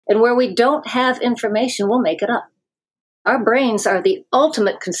And where we don't have information, we'll make it up. Our brains are the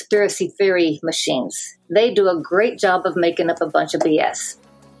ultimate conspiracy theory machines. They do a great job of making up a bunch of BS.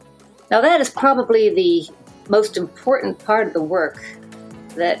 Now, that is probably the most important part of the work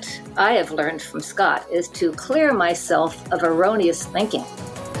that I have learned from Scott, is to clear myself of erroneous thinking.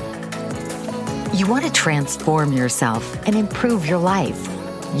 You want to transform yourself and improve your life.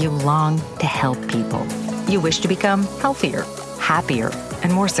 You long to help people. You wish to become healthier, happier,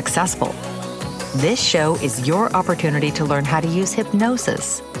 and more successful. This show is your opportunity to learn how to use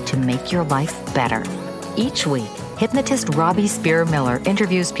hypnosis to make your life better. Each week, hypnotist Robbie Spear-Miller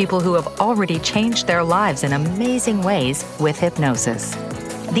interviews people who have already changed their lives in amazing ways with hypnosis.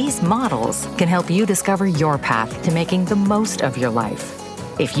 These models can help you discover your path to making the most of your life.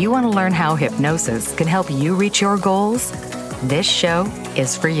 If you want to learn how hypnosis can help you reach your goals, this show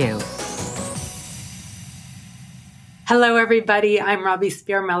is for you. Hello, everybody. I'm Robbie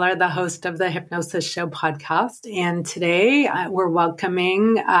Spear-Miller, the host of the Hypnosis Show podcast. And today we're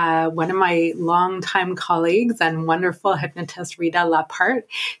welcoming one of my longtime colleagues and wonderful hypnotist, Rita Lapart.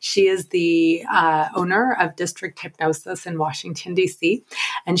 She is the owner of District Hypnosis in Washington, D.C.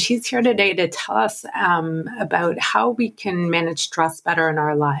 And she's here today to tell us about how we can manage stress better in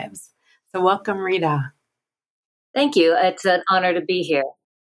our lives. So welcome, Rita. Thank you. It's an honor to be here.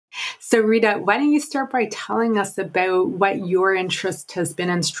 So Rita, why don't you start by telling us about what your interest has been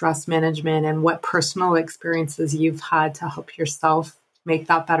in stress management and what personal experiences you've had to help yourself make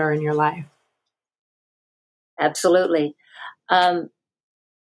that better in your life? Absolutely.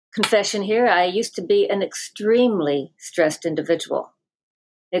 Confession here, I used to be an extremely stressed individual.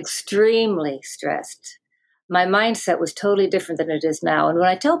 Extremely stressed. My mindset was totally different than it is now. And when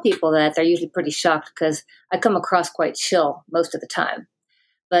I tell people that, they're usually pretty shocked because I come across quite chill most of the time.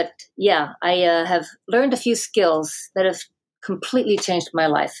 But yeah, I have learned a few skills that have completely changed my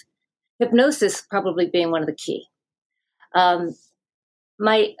life. Hypnosis probably being one of the key.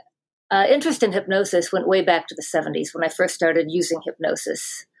 My interest in hypnosis went way back to the 70s when I first started using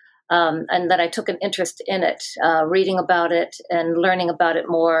hypnosis. And then I took an interest in it, reading about it and learning about it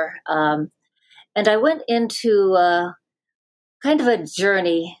more. And I went into kind of a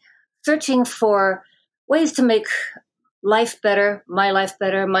journey searching for ways to make life better, my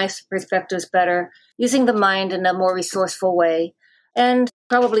perspectives better, using the mind in a more resourceful way, and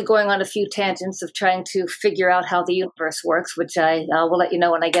probably going on a few tangents of trying to figure out how the universe works, which I will let you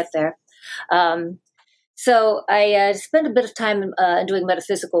know when I get there. So I spent a bit of time doing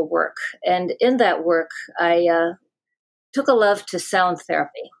metaphysical work, and in that work, I took a love to sound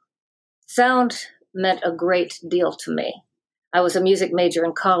therapy. Sound meant a great deal to me. I was a music major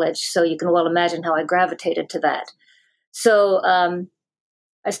in college, so you can well imagine how I gravitated to that. So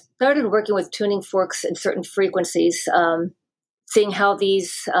I started working with tuning forks in certain frequencies, seeing how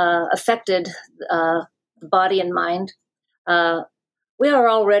these affected the body and mind. We are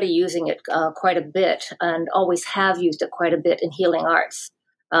already using it quite a bit and always have used it quite a bit in healing arts.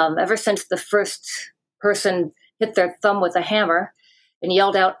 Ever since the first person hit their thumb with a hammer and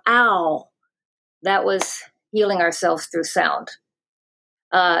yelled out, "Ow!" that was healing ourselves through sound.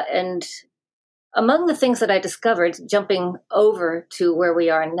 And among the things that I discovered, jumping over to where we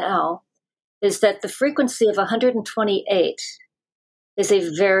are now, is that the frequency of 128 is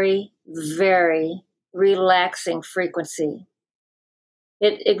a very, very relaxing frequency.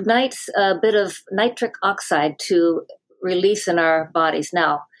 It ignites a bit of nitric oxide to release in our bodies.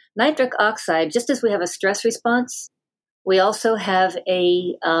 Now, nitric oxide, just as we have a stress response, we also have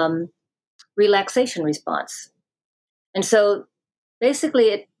a relaxation response. And so basically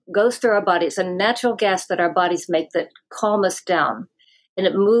it goes through our body. It's a natural gas that our bodies make that calm us down. And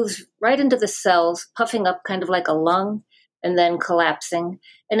it moves right into the cells, puffing up kind of like a lung and then collapsing.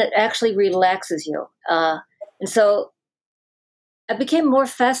 And it actually relaxes you. And so I became more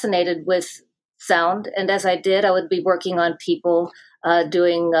fascinated with sound. And as I did, I would be working on people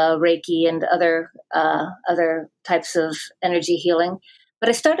doing Reiki and other types of energy healing. But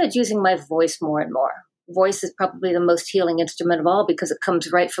I started using my voice more and more. Voice is probably the most healing instrument of all because it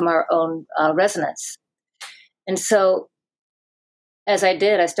comes right from our own resonance. And so as I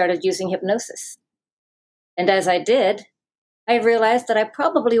did, I started using hypnosis. And as I did, I realized that I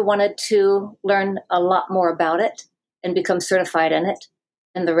probably wanted to learn a lot more about it and become certified in it.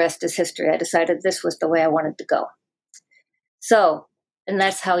 And the rest is history. I decided this was the way I wanted to go. So, and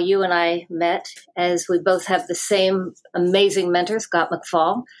that's how you and I met, as we both have the same amazing mentor, Scott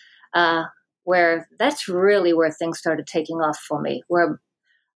McFall, where that's really where things started taking off for me, where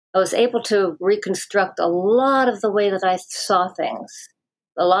I was able to reconstruct a lot of the way that I saw things,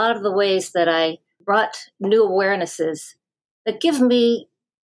 a lot of the ways that I brought new awarenesses that give me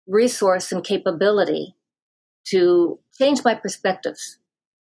resource and capability to change my perspectives,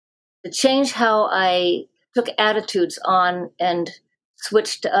 to change how I took attitudes on and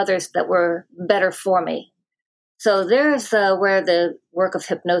switched to others that were better for me. So there's where the work of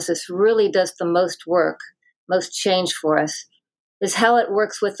hypnosis really does the most work, most change for us, is how it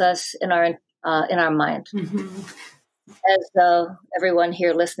works with us in our mind. Mm-hmm. As everyone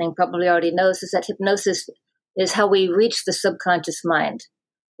here listening probably already knows, is that hypnosis is how we reach the subconscious mind.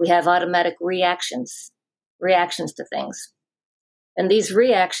 We have automatic reactions to things. And these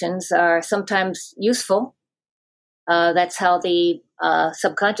reactions are sometimes useful. That's how the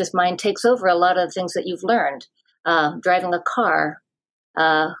subconscious mind takes over a lot of the things that you've learned. Driving a car,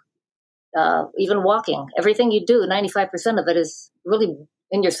 even walking. Everything you do, 95% of it is really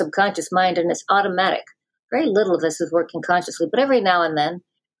in your subconscious mind, and it's automatic. Very little of this is working consciously, but every now and then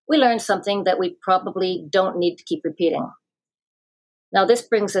we learn something that we probably don't need to keep repeating. Now, this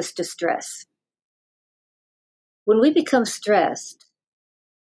brings us to stress. When we become stressed,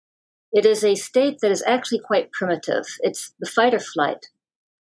 it is a state that is actually quite primitive. It's the fight or flight.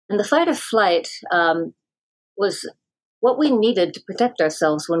 And the fight or flight was what we needed to protect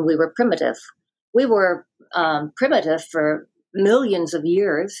ourselves when we were primitive. We were primitive for millions of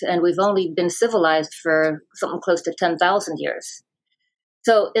years, and we've only been civilized for something close to 10,000 years.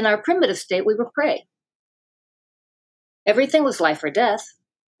 So in our primitive state, we were prey. Everything was life or death,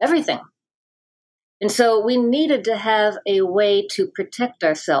 everything. And so we needed to have a way to protect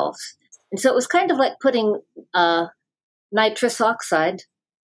ourselves. And so it was kind of like putting nitrous oxide,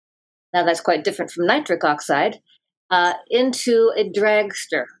 now that's quite different from nitric oxide, into a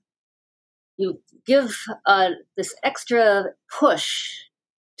dragster. You give this extra push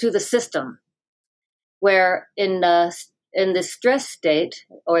to the system, where in this stress state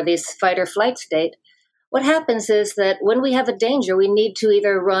or this fight or flight state, what happens is that when we have a danger, we need to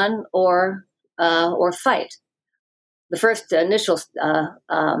either run or fight. The first initial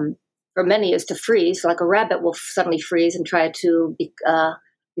for many is to freeze. Like a rabbit will suddenly freeze and try to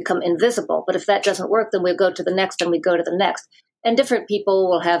become invisible. But if that doesn't work, then we'll go to the next, and we go to the next. And different people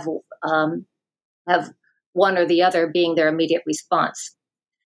will have one or the other being their immediate response.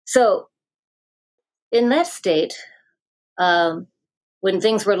 So in that state, when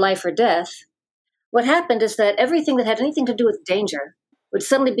things were life or death, what happened is that everything that had anything to do with danger would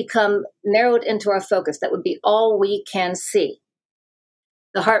suddenly become narrowed into our focus. That would be all we can see.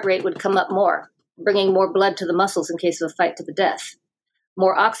 The heart rate would come up more, bringing more blood to the muscles in case of a fight to the death,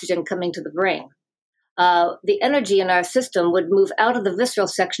 more oxygen coming to the brain. The energy in our system would move out of the visceral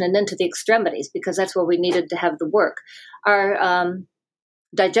section and into the extremities, because that's where we needed to have the work. Our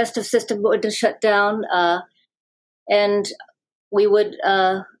digestive system would shut down, and we would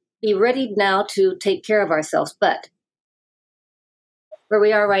be ready now to take care of ourselves. But where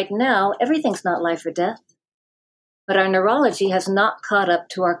we are right now, everything's not life or death. But our neurology has not caught up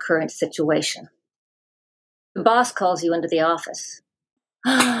to our current situation. The boss calls you into the office.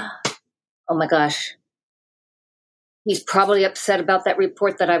 Oh my gosh. He's probably upset about that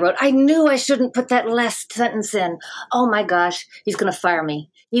report that I wrote. I knew I shouldn't put that last sentence in. Oh my gosh, he's going to fire me.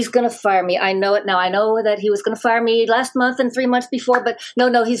 He's going to fire me. I know it now. I know that he was going to fire me last month and 3 months before, but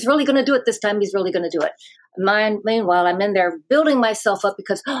no, he's really going to do it this time. He's really going to do it. Meanwhile, I'm in there building myself up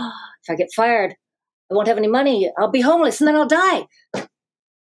because if I get fired, I won't have any money. I'll be homeless and then I'll die.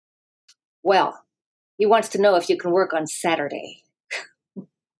 Well, he wants to know if you can work on Saturday.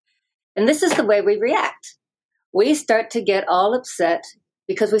 And this is the way we react. We start to get all upset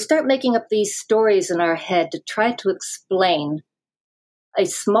because we start making up these stories in our head to try to explain a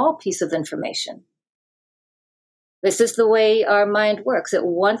small piece of information. This is the way our mind works. It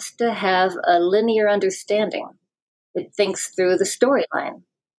wants to have a linear understanding. It thinks through the storyline.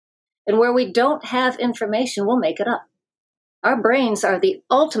 And where we don't have information, we'll make it up. Our brains are the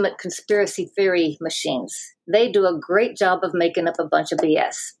ultimate conspiracy theory machines. They do a great job of making up a bunch of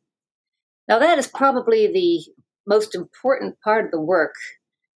BS. Now, that is probably the most important part of the work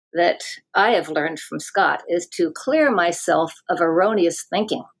that I have learned from Scott, is to clear myself of erroneous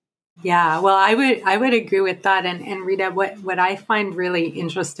thinking. Yeah, well, I would agree with that. And Rita, what I find really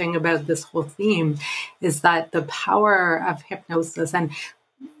interesting about this whole theme is that the power of hypnosis, and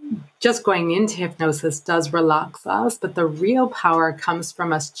just going into hypnosis does relax us, but the real power comes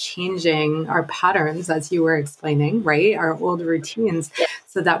from us changing our patterns, as you were explaining, right? Our old routines,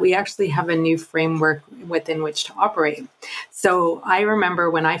 so that we actually have a new framework within which to operate. So I remember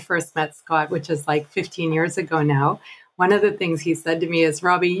when I first met Scott, which is like 15 years ago now, one of the things he said to me is,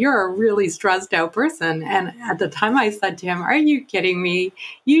 Robbie, you're a really stressed out person. And at the time I said to him, are you kidding me?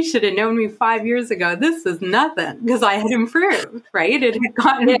 You should have known me 5 years ago. This is nothing, because I had improved, right? It had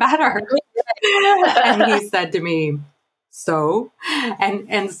gotten better. And he said to me, so,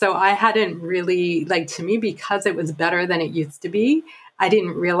 and so I hadn't really, like, to me, because it was better than it used to be, I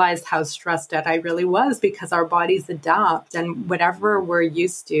didn't realize how stressed out I really was, because our bodies adapt, and whatever we're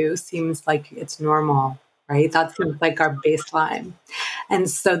used to seems like it's normal, right? That seems like our baseline. And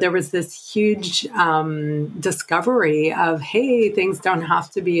so there was this huge discovery of, hey, things don't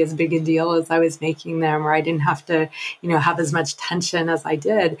have to be as big a deal as I was making them, or I didn't have to, have as much tension as I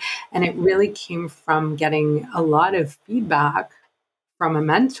did. And it really came from getting a lot of feedback from a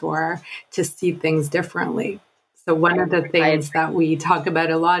mentor to see things differently. So one of the things that we talk about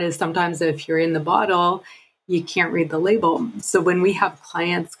a lot is sometimes if you're in the bottle, you can't read the label. So when we have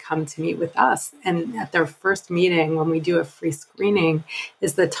clients come to meet with us, and at their first meeting, when we do a free screening,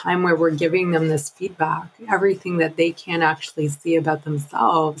 is the time where we're giving them this feedback. Everything that they can't actually see about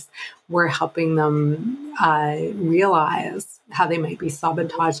themselves, we're helping them realize how they might be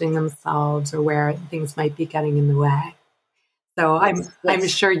sabotaging themselves, or where things might be getting in the way. So I'm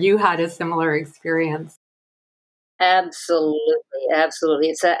sure you had a similar experience. Absolutely,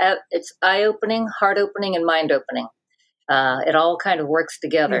 absolutely. It's eye-opening, heart-opening, and mind-opening. It all kind of works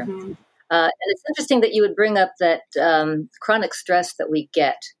together. Mm-hmm. And it's interesting that you would bring up that chronic stress that we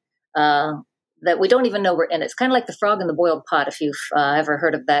get, that we don't even know we're in. It's kind of like the frog in the boiled pot, if you've ever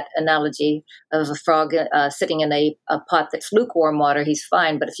heard of that analogy of a frog sitting in a pot that's lukewarm water. He's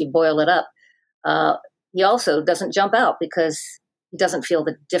fine, but if you boil it up, he also doesn't jump out because he doesn't feel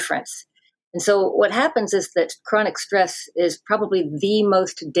the difference. And so what happens is that chronic stress is probably the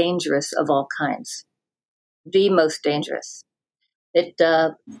most dangerous of all kinds, the most dangerous. It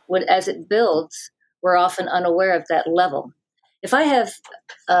as it builds, we're often unaware of that level. If I have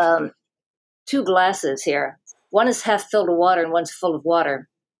two glasses here, one is half filled with water and one's full of water.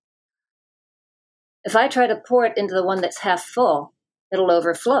 If I try to pour it into the one that's half full, it'll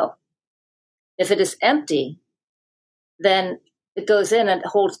overflow. If it is empty, then it goes in and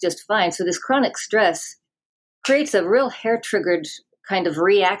holds just fine. So this chronic stress creates a real hair-triggered kind of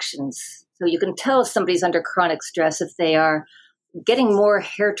reactions. So you can tell if somebody's under chronic stress if they are getting more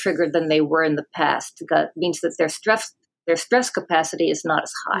hair-triggered than they were in the past. That means that their stress capacity is not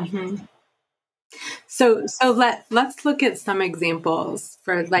as high. Mm-hmm. So let's look at some examples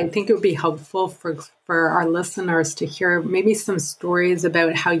I think it would be helpful for our listeners to hear maybe some stories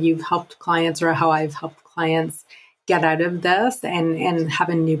about how you've helped clients, or how I've helped clients get out of this and have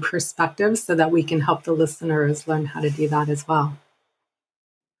a new perspective, so that we can help the listeners learn how to do that as well.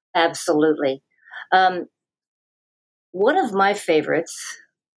 Absolutely. One of my favorites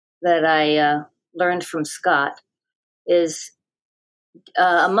that I learned from Scott is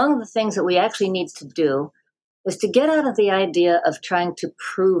among the things that we actually need to do is to get out of the idea of trying to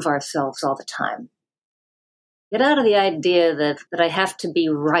prove ourselves all the time. Get out of the idea that I have to be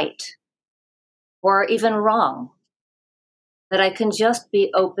right or even wrong, that I can just be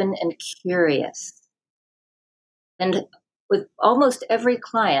open and curious. And with almost every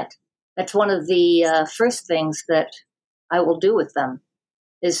client, that's one of the first things that I will do with them,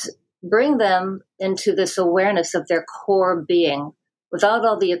 is bring them into this awareness of their core being without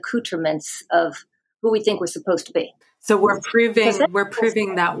all the accoutrements of who we think we're supposed to be. So we're proving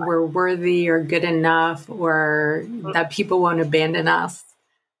that we're worthy or good enough, or that people won't abandon us,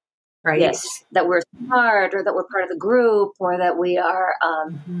 right? Yes, that we're smart, or that we're part of the group, or that we are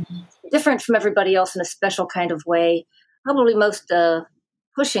different from everybody else in a special kind of way. Probably most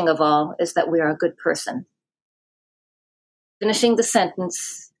pushing of all is that we are a good person. Finishing the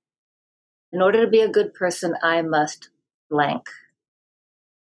sentence, in order to be a good person, I must blank.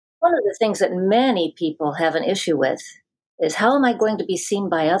 One of the things that many people have an issue with is, how am I going to be seen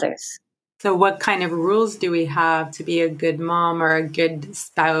by others? So what kind of rules do we have to be a good mom, or a good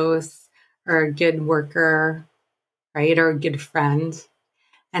spouse, or a good worker, right? Or a good friend?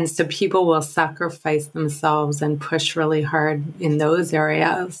 And so people will sacrifice themselves and push really hard in those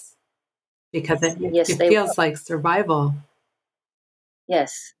areas because it feels like survival.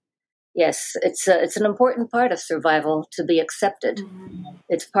 Yes. Yes, it's an important part of survival to be accepted. Mm-hmm.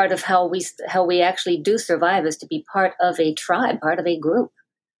 It's part of how we actually do survive, is to be part of a tribe, part of a group.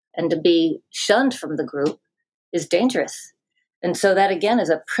 And to be shunned from the group is dangerous. And so that, again, is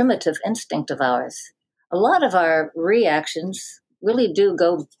a primitive instinct of ours. A lot of our reactions really do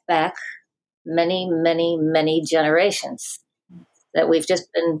go back many, many, many generations, that we've just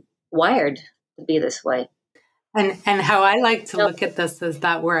been wired to be this way. And how I like to No, look at this is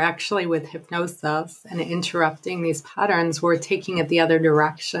that we're actually with hypnosis and interrupting these patterns, we're taking it the other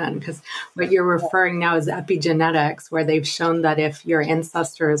direction. Because what you're referring now is epigenetics, where they've shown that if your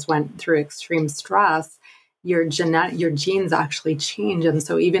ancestors went through extreme stress, your genes actually change. And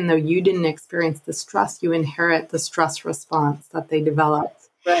so even though you didn't experience the stress, you inherit the stress response that they developed.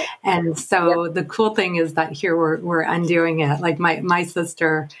 right. And so the cool thing is that here we're undoing it. Like my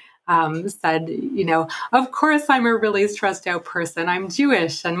sister said, of course I'm a really stressed out person. I'm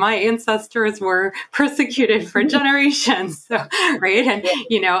Jewish and my ancestors were persecuted for generations. So, right. And,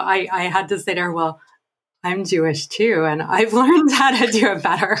 I had to say to her, well, I'm Jewish too, and I've learned how to do it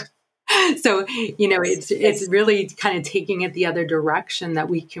better. So, it's really kind of taking it the other direction, that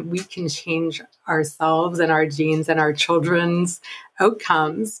we can change ourselves and our genes and our children's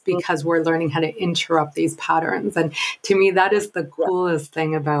outcomes because we're learning how to interrupt these patterns. And to me, that is the coolest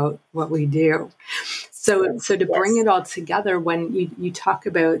thing about what we do. So to bring it all together, when you talk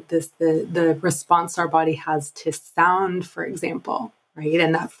about this, the response our body has to sound, for example, right?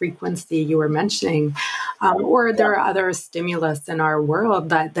 And that frequency you were mentioning, or there are other stimulus in our world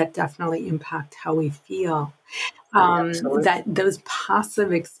that definitely impact how we feel. That those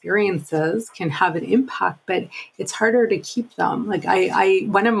passive experiences can have an impact, but it's harder to keep them. Like I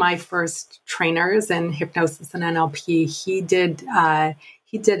one of my first trainers in hypnosis and NLP, he did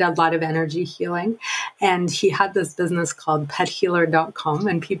a lot of energy healing, and he had this business called pethealer.com,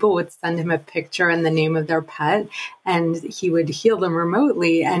 and people would send him a picture and the name of their pet, and he would heal them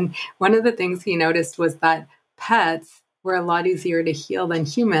remotely. And one of the things he noticed was that pets were a lot easier to heal than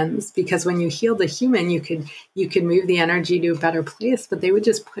humans, because when you heal the human, you could move the energy to a better place, but they would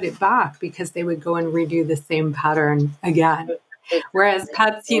just put it back because they would go and redo the same pattern again. Whereas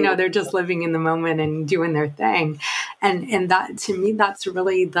pets, they're just living in the moment and doing their thing. And that, to me, that's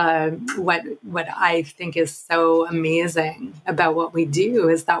really what I think is so amazing about what we do,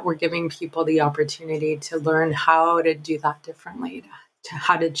 is that we're giving people the opportunity to learn how to do that differently, to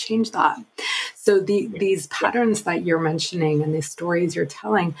how to change that. So these patterns that you're mentioning and the stories you're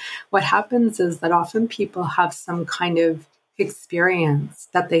telling, what happens is that often people have some kind of experience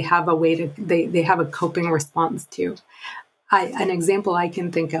that they have a way to, they have a coping response to. An example I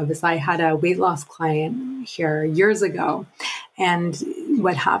can think of is I had a weight loss client here years ago. And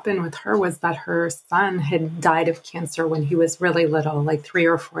what happened with her was that her son had died of cancer when he was really little, like 3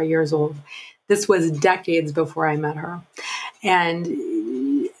 or 4 years old. This was decades before I met her.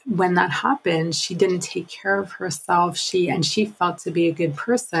 And when that happened, she didn't take care of herself. She felt, to be a good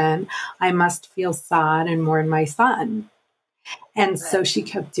person, I must feel sad and mourn my son. And so she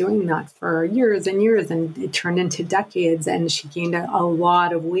kept doing that for years and years, and it turned into decades, and she gained a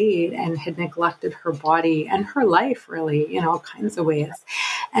lot of weight and had neglected her body and her life, really, in all kinds of ways.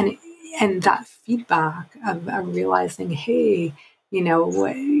 And that feedback of realizing, hey,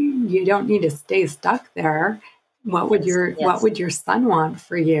 you don't need to stay stuck there. What would your son want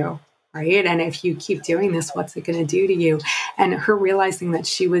for you? Right. And if you keep doing this, what's it going to do to you? And her realizing that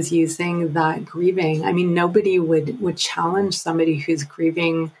she was using that grieving. I mean, nobody would challenge somebody who's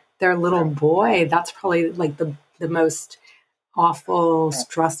grieving their little boy. That's probably like the most awful,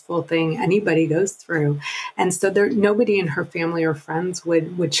 stressful thing anybody goes through. And so nobody in her family or friends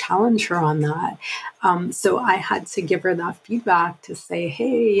would challenge her on that. So I had to give her that feedback to say,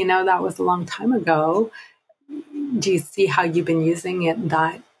 hey, that was a long time ago. Do you see how you've been using it,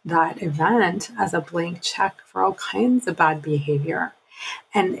 that event, as a blank check for all kinds of bad behavior?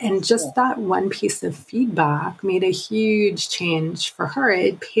 And just that one piece of feedback made a huge change for her.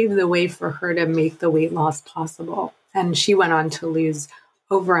 It paved the way for her to make the weight loss possible. And she went on to lose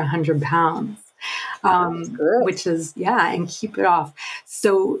over 100 pounds, which is, and keep it off.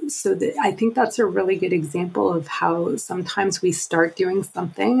 So I think that's a really good example of how sometimes we start doing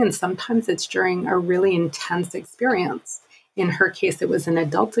something, and sometimes it's during a really intense experience. In her case, it was an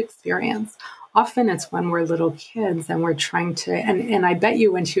adult experience. Often it's when we're little kids and we're trying to, and I bet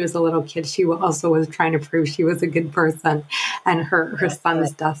you when she was a little kid, she also was trying to prove she was a good person. And her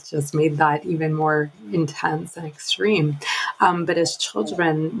son's death just made that even more intense and extreme. But as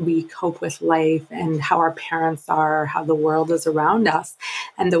children, we cope with life and how our parents are, how the world is around us.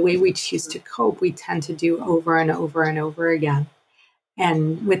 And the way we choose to cope, we tend to do over and over and over again.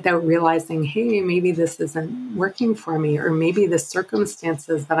 And without realizing, hey, maybe this isn't working for me, or maybe the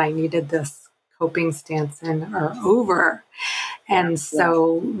circumstances that I needed this coping stance in are over. And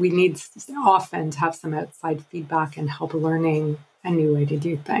so we need often to have some outside feedback and help learning a new way to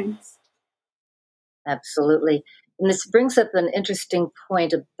do things. Absolutely. And this brings up an interesting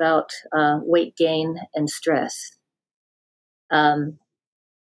point about weight gain and stress.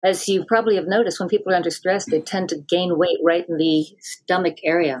 As you probably have noticed, when people are under stress, they tend to gain weight right in the stomach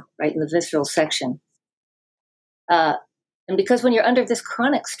area, right in the visceral section. And because when you're under this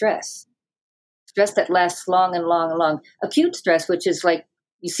chronic stress that lasts long and long and long, acute stress, which is like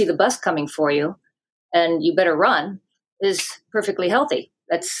you see the bus coming for you and you better run, is perfectly healthy.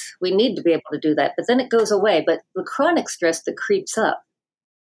 We need to be able to do that. But then it goes away. But the chronic stress that creeps up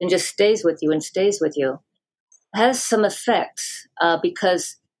and just stays with you and stays with you has some effects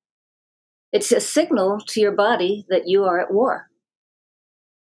because it's a signal to your body that you are at war.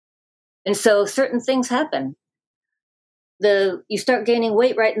 And so certain things happen. You start gaining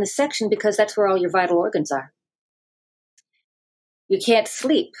weight right in the section because that's where all your vital organs are. You can't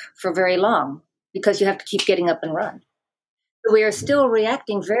sleep for very long because you have to keep getting up and run. So we are still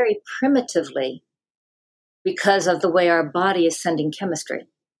reacting very primitively because of the way our body is sending chemistry.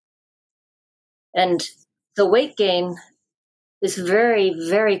 And the weight gain is very,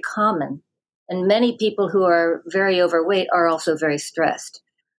 very common. And many people who are very overweight are also very stressed.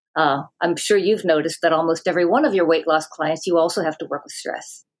 I'm sure you've noticed that almost every one of your weight loss clients, you also have to work with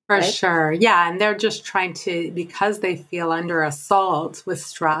stress. For right? sure. Yeah. And they're just trying to, because they feel under assault with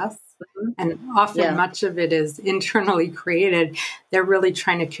stress, and often much of it is internally created, they're really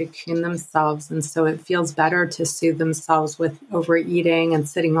trying to cocoon themselves. And so it feels better to soothe themselves with overeating and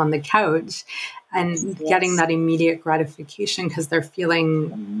sitting on the couch and getting that immediate gratification because they're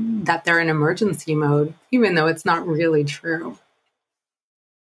feeling that they're in emergency mode, even though it's not really true.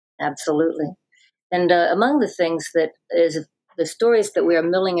 Absolutely. And among the things that is the stories that we are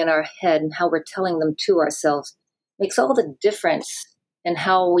milling in our head and how we're telling them to ourselves makes all the difference in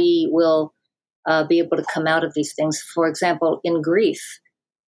how we will be able to come out of these things. For example, in grief,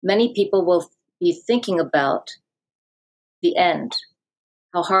 many people will be thinking about the end,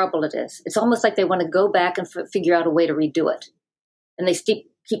 how horrible it is. It's almost like they want to go back and figure out a way to redo it. And they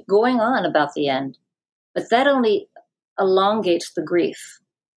keep going on about the end. But that only elongates the grief.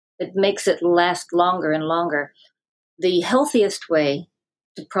 It makes it last longer and longer. The healthiest way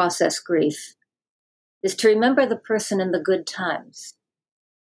to process grief is to remember the person in the good times.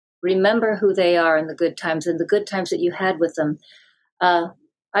 Remember who they are in the good times and the good times that you had with them. I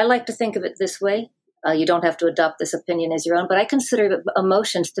like to think of it this way. You don't have to adopt this opinion as your own, but I consider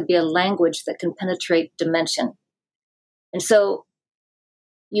emotions to be a language that can penetrate dimension. And so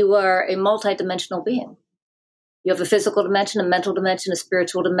you are a multidimensional being. You have a physical dimension, a mental dimension, a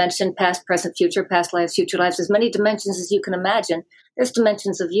spiritual dimension, past, present, future, past lives, future lives, as many dimensions as you can imagine. There's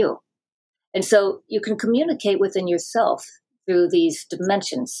dimensions of you. And so you can communicate within yourself through these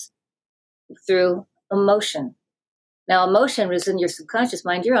dimensions, through emotion. Now, emotion is in your subconscious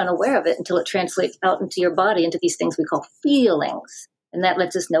mind. You're unaware of it until it translates out into your body, into these things we call feelings. And that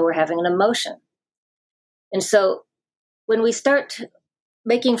lets us know we're having an emotion. And so when we start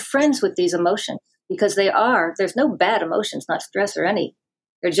making friends with these emotions, because there's no bad emotions, not stress or any,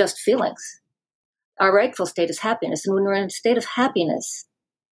 they're just feelings. Our rightful state is happiness. And when we're in a state of happiness,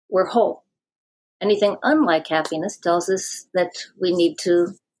 we're whole. Anything unlike happiness tells us that we need to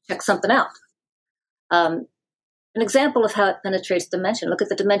check something out. An example of how it penetrates dimension. Look at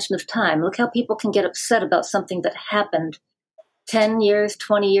the dimension of time. Look how people can get upset about something that happened 10 years,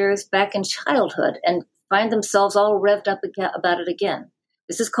 20 years back in childhood and find themselves all revved up about it again.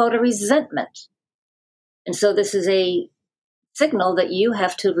 This is called a resentment. And so this is a signal that you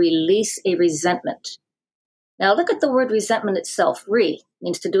have to release a resentment. Now look at the word resentment itself.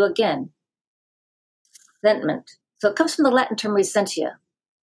 Means to do again. Resentment. So it comes from the Latin term resentia.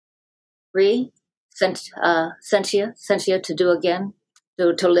 Sentia, to do again,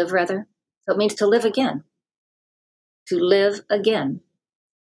 to live rather. So it means to live again. To live again.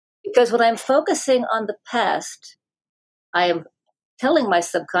 Because when I'm focusing on the past, I am telling my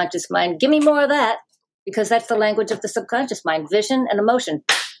subconscious mind, give me more of that, because that's the language of the subconscious mind. Vision and emotion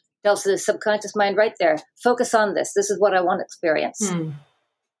tells the subconscious mind right there, focus on this. This is what I want to experience.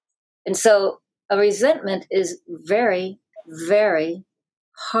 And so a resentment is very, very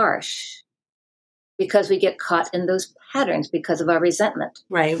harsh because we get caught in those patterns because of our resentment.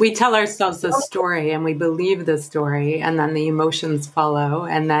 Right. We tell ourselves the story and we believe the story, and then the emotions follow,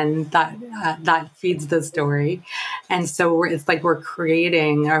 and then that feeds the story. And so it's like we're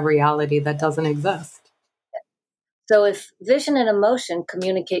creating a reality that doesn't exist. So if vision and emotion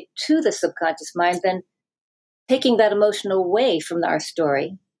communicate to the subconscious mind, then taking that emotion away from our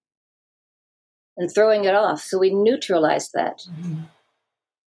story and throwing it off. So we neutralize that. Mm-hmm.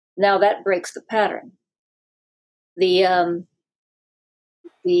 Now that breaks the pattern. The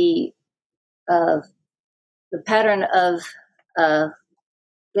pattern of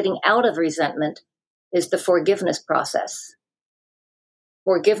getting out of resentment is the forgiveness process.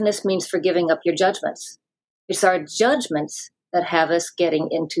 Forgiveness means forgiving up your judgments. It's our judgments that have us getting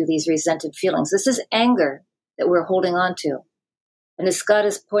into these resented feelings. This is anger that we're holding on to. And as Scott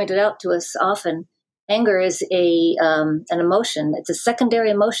has pointed out to us often, anger is an emotion. It's a secondary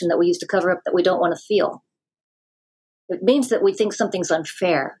emotion that we use to cover up that we don't want to feel. It means that we think something's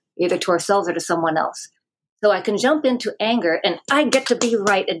unfair, either to ourselves or to someone else. So I can jump into anger and I get to be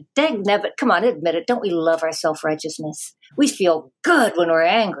right. And dagnabbit, come on, admit it. Don't we love our self-righteousness? We feel good when we're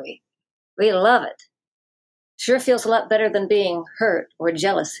angry. We love it. Sure feels a lot better than being hurt or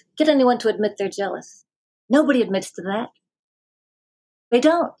jealous. Get anyone to admit they're jealous. Nobody admits to that. They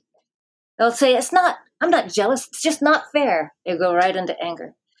don't. They'll say, I'm not jealous. It's just not fair. They go right into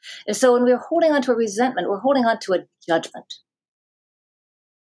anger. And so when we're holding on to a resentment, we're holding on to a judgment.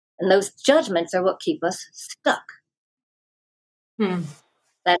 And those judgments are what keep us stuck.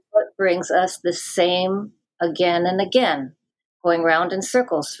 That's what brings us the same again and again, going round in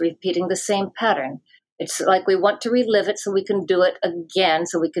circles, repeating the same pattern. It's like we want to relive it so we can do it again,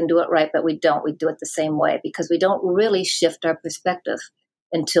 so we can do it right, but we don't. We do it the same way because we don't really shift our perspective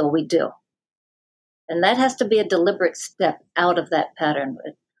until we do. And that has to be a deliberate step out of that pattern.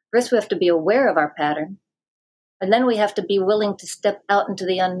 First, we have to be aware of our pattern, and then we have to be willing to step out into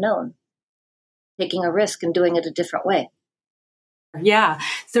the unknown, taking a risk and doing it a different way. Yeah.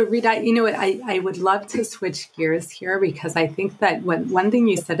 So Rita, you know what, I would love to switch gears here because I think that one thing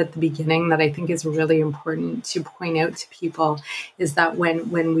you said at the beginning that I think is really important to point out to people is that when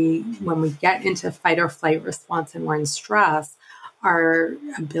we get into fight or flight response and we're in stress, our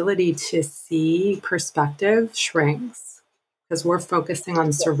ability to see perspective shrinks because we're focusing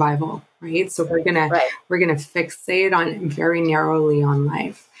on survival, right? So we're gonna fixate on very narrowly on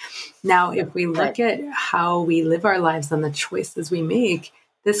life. Now, if we look at how we live our lives and the choices we make,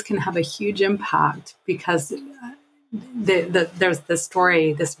 this can have a huge impact because there's this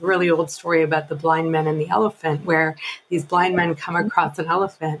story, this really old story about the blind men and the elephant, where these blind men come across an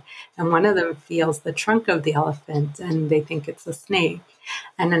elephant and one of them feels the trunk of the elephant and they think it's a snake.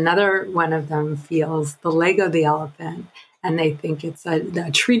 And another one of them feels the leg of the elephant and they think it's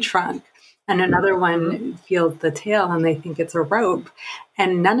a tree trunk. And another one feels the tail and they think it's a rope.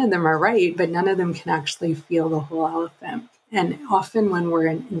 And none of them are right, but none of them can actually feel the whole elephant. And often when we're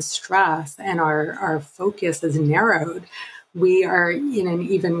in stress and our focus is narrowed, we are in an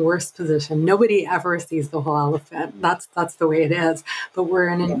even worse position. Nobody ever sees the whole elephant. That's the way it is. But we're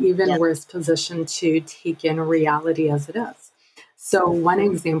in an even worse position to take in reality as it is. So one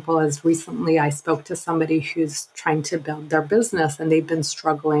example is recently I spoke to somebody who's trying to build their business and they've been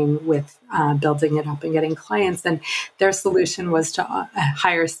struggling with building it up and getting clients. And their solution was to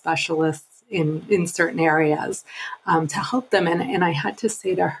hire specialists in certain areas to help them. And I had to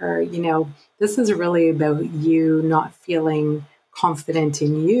say to her, you know, this is really about you not feeling confident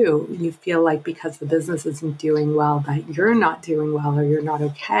in you. You feel like because the business isn't doing well, that you're not doing well or you're not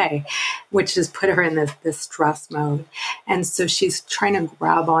okay, which has put her in this stress mode. And so she's trying to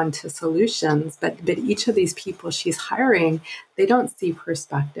grab onto solutions, but each of these people she's hiring, they don't see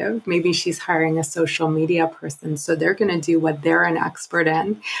perspective. Maybe she's hiring a social media person, so they're going to do what they're an expert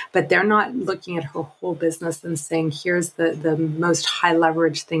in, but they're not looking at her whole business and saying, here's the most high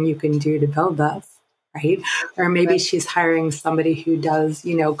leverage thing you can do to build this. Right. Or maybe she's hiring somebody who does,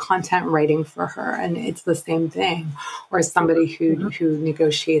 you know, content writing for her and it's the same thing. Or somebody who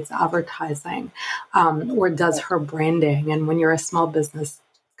negotiates advertising or does her branding. And when you're a small business,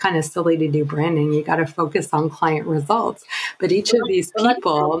 kind of silly to do branding. You got to focus on client results. But each of these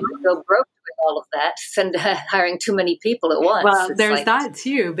people go broke with all of that and hiring too many people at once. Well, there's that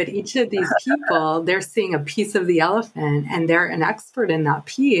too. But each of these people, they're seeing a piece of the elephant and they're an expert in that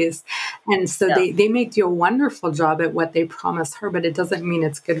piece. And so they may do a wonderful job at what they promise her, but it doesn't mean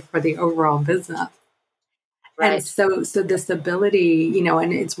it's good for the overall business. Right. And so this ability, you know,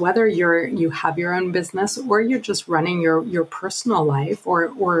 and it's whether you have your own business or you're just running your personal life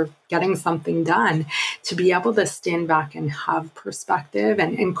or getting something done, to be able to stand back and have perspective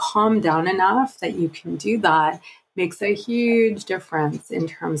and calm down enough that you can do that makes a huge difference in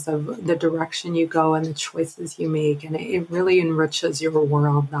terms of the direction you go and the choices you make. And it really enriches your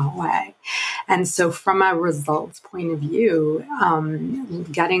world that way. And so from a results point of view,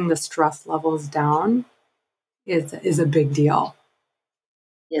 getting the stress levels down is a big deal.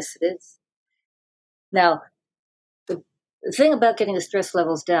 Yes, it is. Now, the thing about getting the stress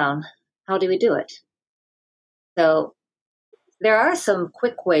levels down, how do we do it? So there are some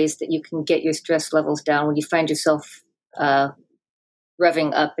quick ways that you can get your stress levels down when you find yourself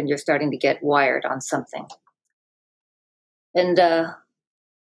revving up and you're starting to get wired on something. And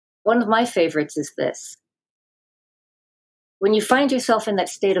one of my favorites is this. when you find yourself in that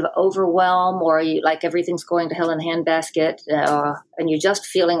state of overwhelm, or you like everything's going to hell in a handbasket, and you're just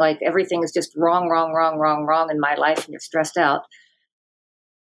feeling like everything is just wrong, wrong, wrong, wrong, wrong in my life, and you're stressed out,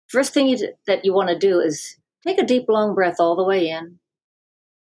 first thing that you want to do is take a deep, long breath all the way in,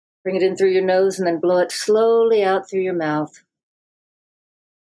 bring it in through your nose, and then blow it slowly out through your mouth.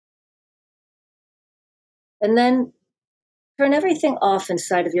 And then turn everything off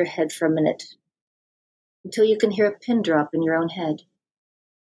inside of your head for a minute until you can hear a pin drop in your own head.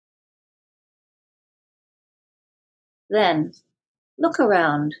 Then look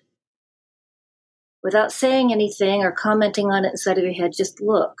around. Without saying anything or commenting on it inside of your head, just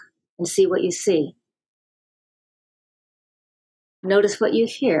look and see what you see. Notice what you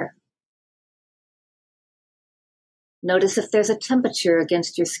hear. Notice if there's a temperature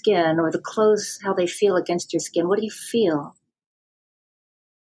against your skin, or the clothes, how they feel against your skin. What do you feel?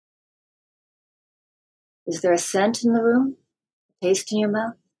 Is there a scent in the room? A taste in your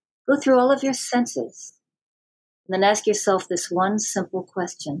mouth? Go through all of your senses, and then ask yourself this one simple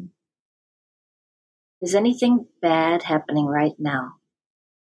question. Is anything bad happening right now?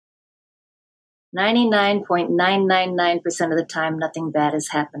 99.999% of the time, nothing bad is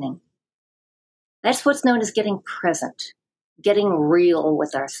happening. That's what's known as getting present, getting real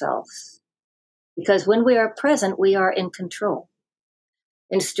with ourselves. Because when we are present, we are in control.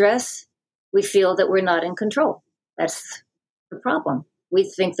 In stress, we feel that we're not in control. That's the problem. We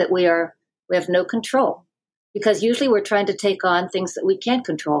think that we have no control, because usually we're trying to take on things that we can't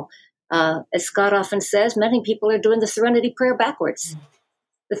control. As Scott often says, many people are doing the Serenity Prayer backwards.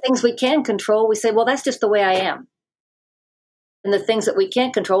 The things we can control, we say, well, that's just the way I am. And the things that we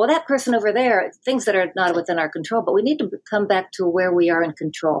can't control, well, that person over there, things that are not within our control, but we need to come back to where we are in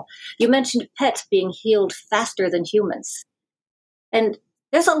control. You mentioned pets being healed faster than humans. And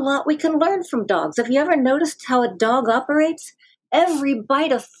there's a lot we can learn from dogs. Have you ever noticed how a dog operates? Every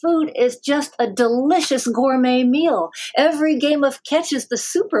bite of food is just a delicious gourmet meal. Every game of catch is the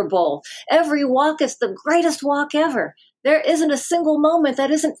Super Bowl. Every walk is the greatest walk ever. There isn't a single moment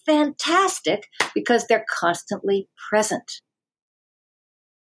that isn't fantastic, because they're constantly present.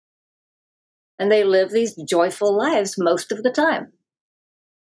 And they live these joyful lives most of the time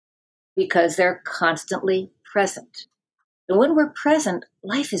because they're constantly present. And when we're present,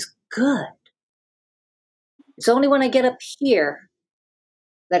 life is good. It's only when I get up here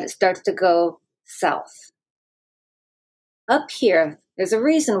that it starts to go south. Up here, there's a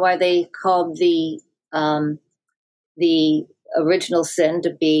reason why they called the original sin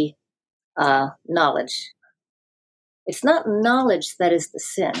to be knowledge. It's not knowledge that is the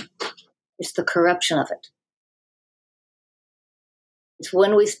sin. It's the corruption of it. It's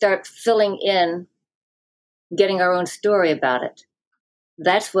when we start filling in, getting our own story about it.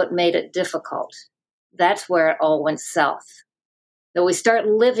 That's what made it difficult. That's where it all went south. So we start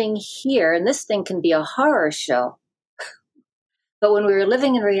living here, and this thing can be a horror show. But when we were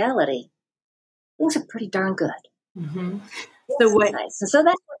living in reality, things are pretty darn good. Mm-hmm. So nice. And so that's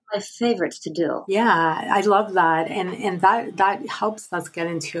one of my favorites to do. Yeah, I love that. And that helps us get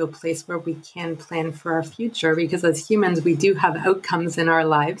into a place where we can plan for our future, because as humans, we do have outcomes in our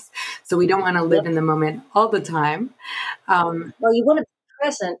lives. So we don't want to live in the moment all the time. Well, you want to be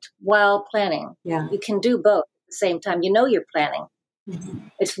present while planning. Yeah. You can do both at the same time. You know you're planning. Mm-hmm.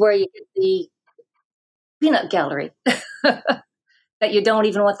 It's where you get the peanut gallery. That you don't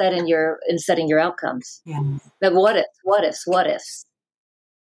even want that in setting your outcomes. Yeah. The what ifs.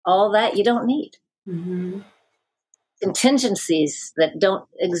 All that you don't need. Mm-hmm. Contingencies that don't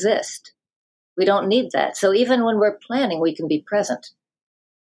exist. We don't need that. So even when we're planning, we can be present.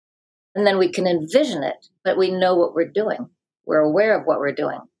 And then we can envision it, but we know what we're doing. We're aware of what we're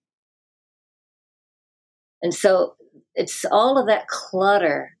doing. And so it's all of that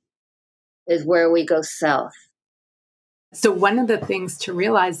clutter is where we go south. So one of the things to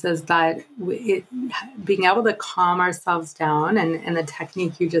realize is that being able to calm ourselves down, and the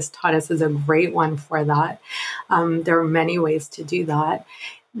technique you just taught us is a great one for that. There are many ways to do that.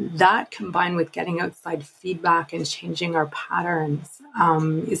 That combined with getting outside feedback and changing our patterns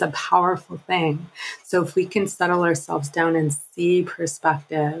is a powerful thing. So if we can settle ourselves down and see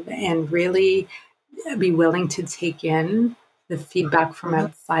perspective and really be willing to take in the feedback from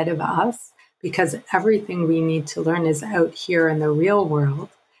outside of us, because everything we need to learn is out here in the real world.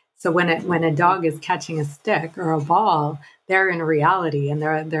 So when a dog is catching a stick or a ball, they're in reality and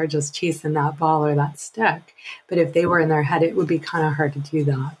they're just chasing that ball or that stick. But if they were in their head, it would be kind of hard to do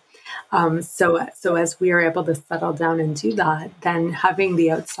that. So as we are able to settle down and do that, then having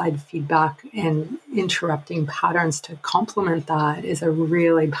the outside feedback and interrupting patterns to complement that is a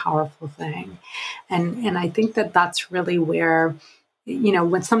really powerful thing. And I think that that's really where,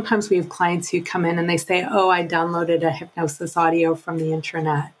 when sometimes we have clients who come in and they say, oh, I downloaded a hypnosis audio from the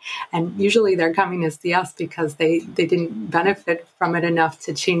internet. And usually they're coming to see us because they didn't benefit from it enough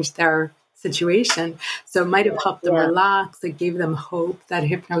to change their situation. So it might have helped them relax. It gave them hope that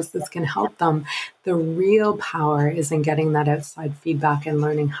hypnosis can help them. The real power is in getting that outside feedback and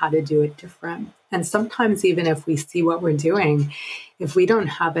learning how to do it different. And sometimes even if we see what we're doing, if we don't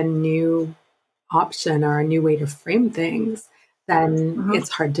have a new option or a new way to frame things, then it's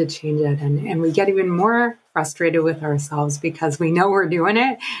hard to change it. And we get even more frustrated with ourselves because we know we're doing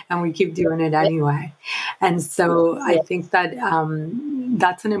it and we keep doing it anyway. And so I think that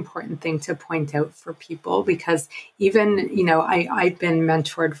that's an important thing to point out for people because even, I've been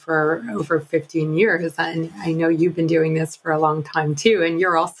mentored for over 15 years and I know you've been doing this for a long time too. And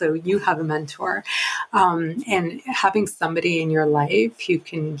you have a mentor. And having somebody in your life who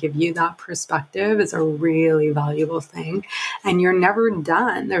can give you that perspective is a really valuable thing. And you're never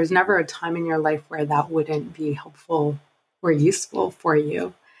done. There's never a time in your life where that wouldn't be helpful or useful for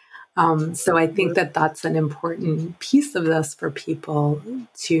you. So I think that that's an important piece of this for people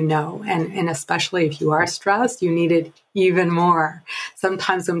to know. And especially if you are stressed, you need it even more.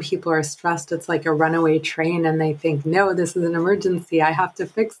 Sometimes when people are stressed, it's like a runaway train and they think, no, this is an emergency. I have to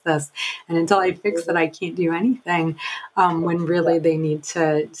fix this. And until I fix it, I can't do anything. When really they need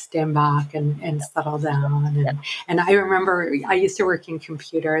to stand back and settle down. And I remember I used to work in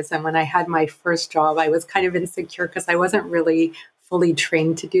computers. And when I had my first job, I was kind of insecure because I wasn't really fully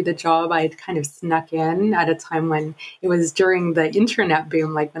trained to do the job. I had kind of snuck in at a time when it was during the internet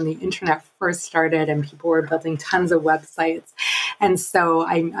boom, like when the internet first started and people were building tons of websites. And so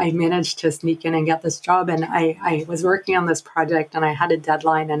I managed to sneak in and get this job. And I was working on this project and I had a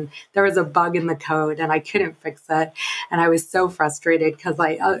deadline and there was a bug in the code and I couldn't fix it. And I was so frustrated because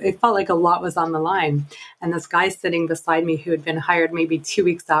it felt like a lot was on the line. And this guy sitting beside me who had been hired maybe 2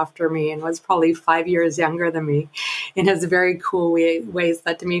 weeks after me and was probably 5 years younger than me, in his very cool way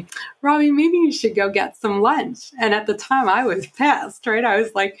said to me, Robbie, maybe you should go get some lunch. And at the time I was pissed, right? I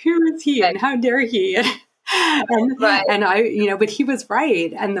was like, who is he and how dare he? And I, but he was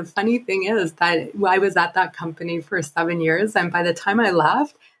right. And the funny thing is that I was at that company for 7 years. And by the time I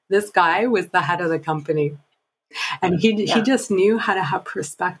left, this guy was the head of the company. And he just knew how to have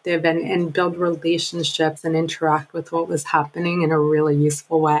perspective and build relationships and interact with what was happening in a really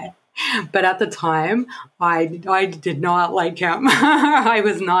useful way. But at the time, I did not like him. I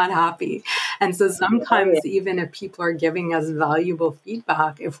was not happy. And so sometimes even if people are giving us valuable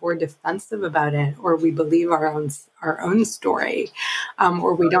feedback, if we're defensive about it, or we believe our own story,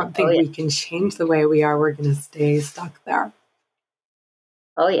 or we don't think we can change the way we are, we're going to stay stuck there.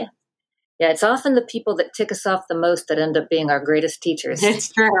 Oh, yeah. Yeah, it's often the people that tick us off the most that end up being our greatest teachers.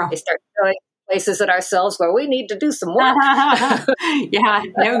 It's true. They start showing places in ourselves where we need to do some work. Yeah,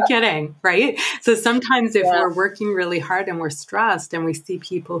 no kidding, right? So sometimes if we're working really hard and we're stressed and we see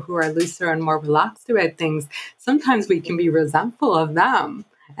people who are looser and more relaxed about things, sometimes we can be resentful of them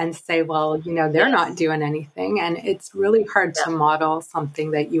and say, well, they're not doing anything. And it's really hard to model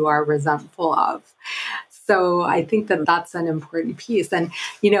something that you are resentful of. So I think that that's an important piece. And,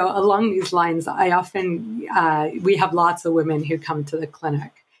 along these lines, I often, we have lots of women who come to the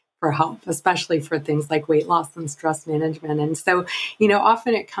clinic for help, especially for things like weight loss and stress management. And so,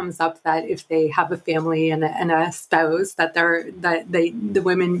 often it comes up that if they have a family and a spouse, the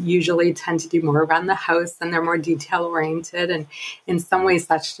women usually tend to do more around the house and they're more detail oriented. And in some ways,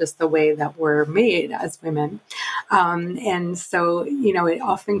 that's just the way that we're made as women. And so, it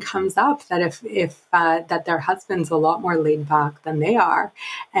often comes up that if that their husband's a lot more laid back than they are.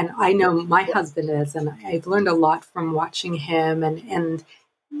 And I know my husband is, and I've learned a lot from watching him and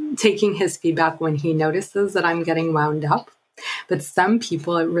taking his feedback when he notices that I'm getting wound up. But some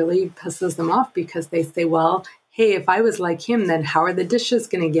people, it really pisses them off because they say, well, hey, if I was like him, then how are the dishes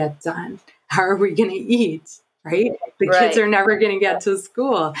going to get done? How are we going to eat? Right? The kids are never going to get to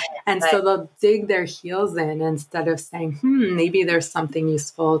school. And so they'll dig their heels in instead of saying, maybe there's something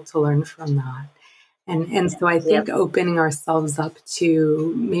useful to learn from that. And so I think opening ourselves up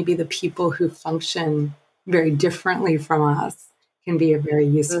to maybe the people who function very differently from us can be a very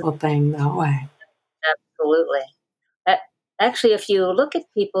useful thing that way. Absolutely. Actually, if you look at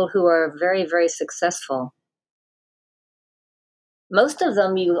people who are very, very successful, most of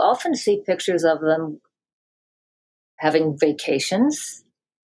them, you often see pictures of them having vacations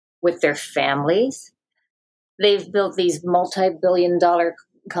with their families. They've built these multi-billion-dollar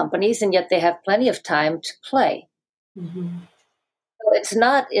companies, and yet they have plenty of time to play. Mm-hmm. So it's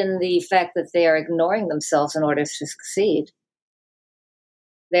not in the fact that they are ignoring themselves in order to succeed.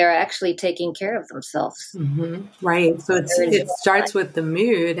 They're actually taking care of themselves. Mm-hmm. Right. So it starts with the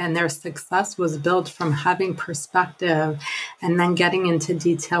mood, and their success was built from having perspective and then getting into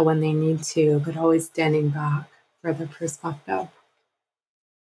detail when they need to, but always standing back for the perspective.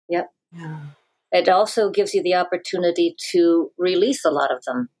 Yep. Yeah. It also gives you the opportunity to release a lot of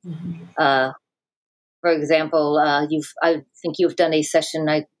them. Mm-hmm. For example, I think you've done a session.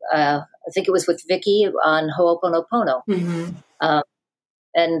 I think it was with Vicky on Ho'oponopono. Mm-hmm.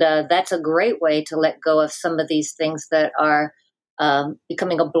 And that's a great way to let go of some of these things that are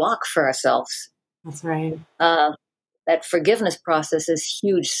becoming a block for ourselves. That's right. That forgiveness process is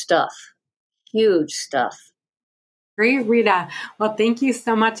huge stuff. Huge stuff. Great, Rita. Well, thank you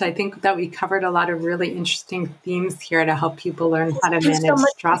so much. I think that we covered a lot of really interesting themes here to help people learn how to manage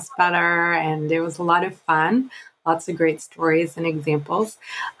stress better. And it was a lot of fun. Lots of great stories and examples.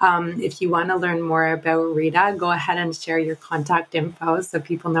 If you want to learn more about Rita, go ahead and share your contact info so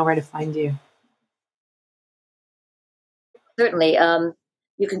people know where to find you. Certainly.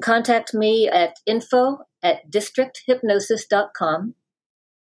 You can contact me at info@districthypnosis.com,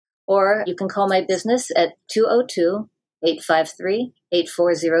 or you can call my business at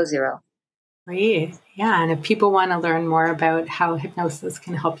 202-853-8400. Great. Yeah. And if people want to learn more about how hypnosis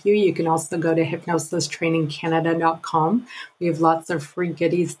can help you, you can also go to hypnosistrainingcanada.com. We have lots of free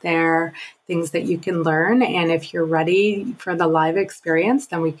goodies there, things that you can learn. And if you're ready for the live experience,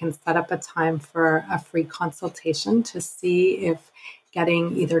 then we can set up a time for a free consultation to see if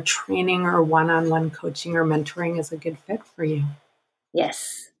getting either training or one-on-one coaching or mentoring is a good fit for you.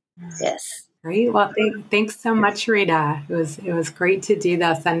 Yes. Yes. Great. Well, thanks so much, Rita. It was great to do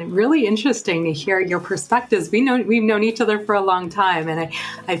this, and really interesting to hear your perspectives. We've known each other for a long time, and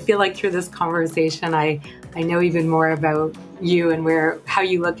I feel like through this conversation, I know even more about you and how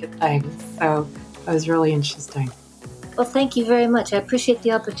you look at things. So it was really interesting. Well, thank you very much. I appreciate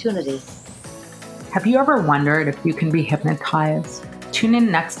the opportunity. Have you ever wondered if you can be hypnotized? Tune in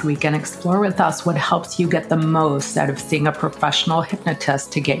next week and explore with us what helps you get the most out of seeing a professional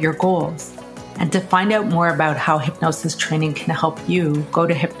hypnotist to get your goals. And to find out more about how hypnosis training can help you, go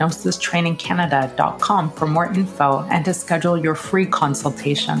to hypnosistrainingcanada.com for more info and to schedule your free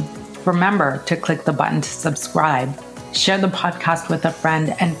consultation. Remember to click the button to subscribe, share the podcast with a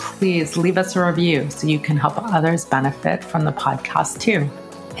friend, and please leave us a review so you can help others benefit from the podcast too.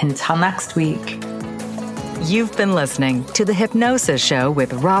 Until next week. You've been listening to The Hypnosis Show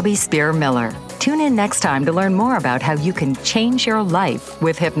with Robbie Spear Miller. Tune in next time to learn more about how you can change your life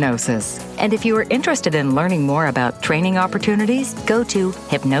with hypnosis. And if you are interested in learning more about training opportunities, go to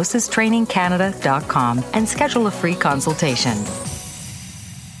hypnosistrainingcanada.com and schedule a free consultation.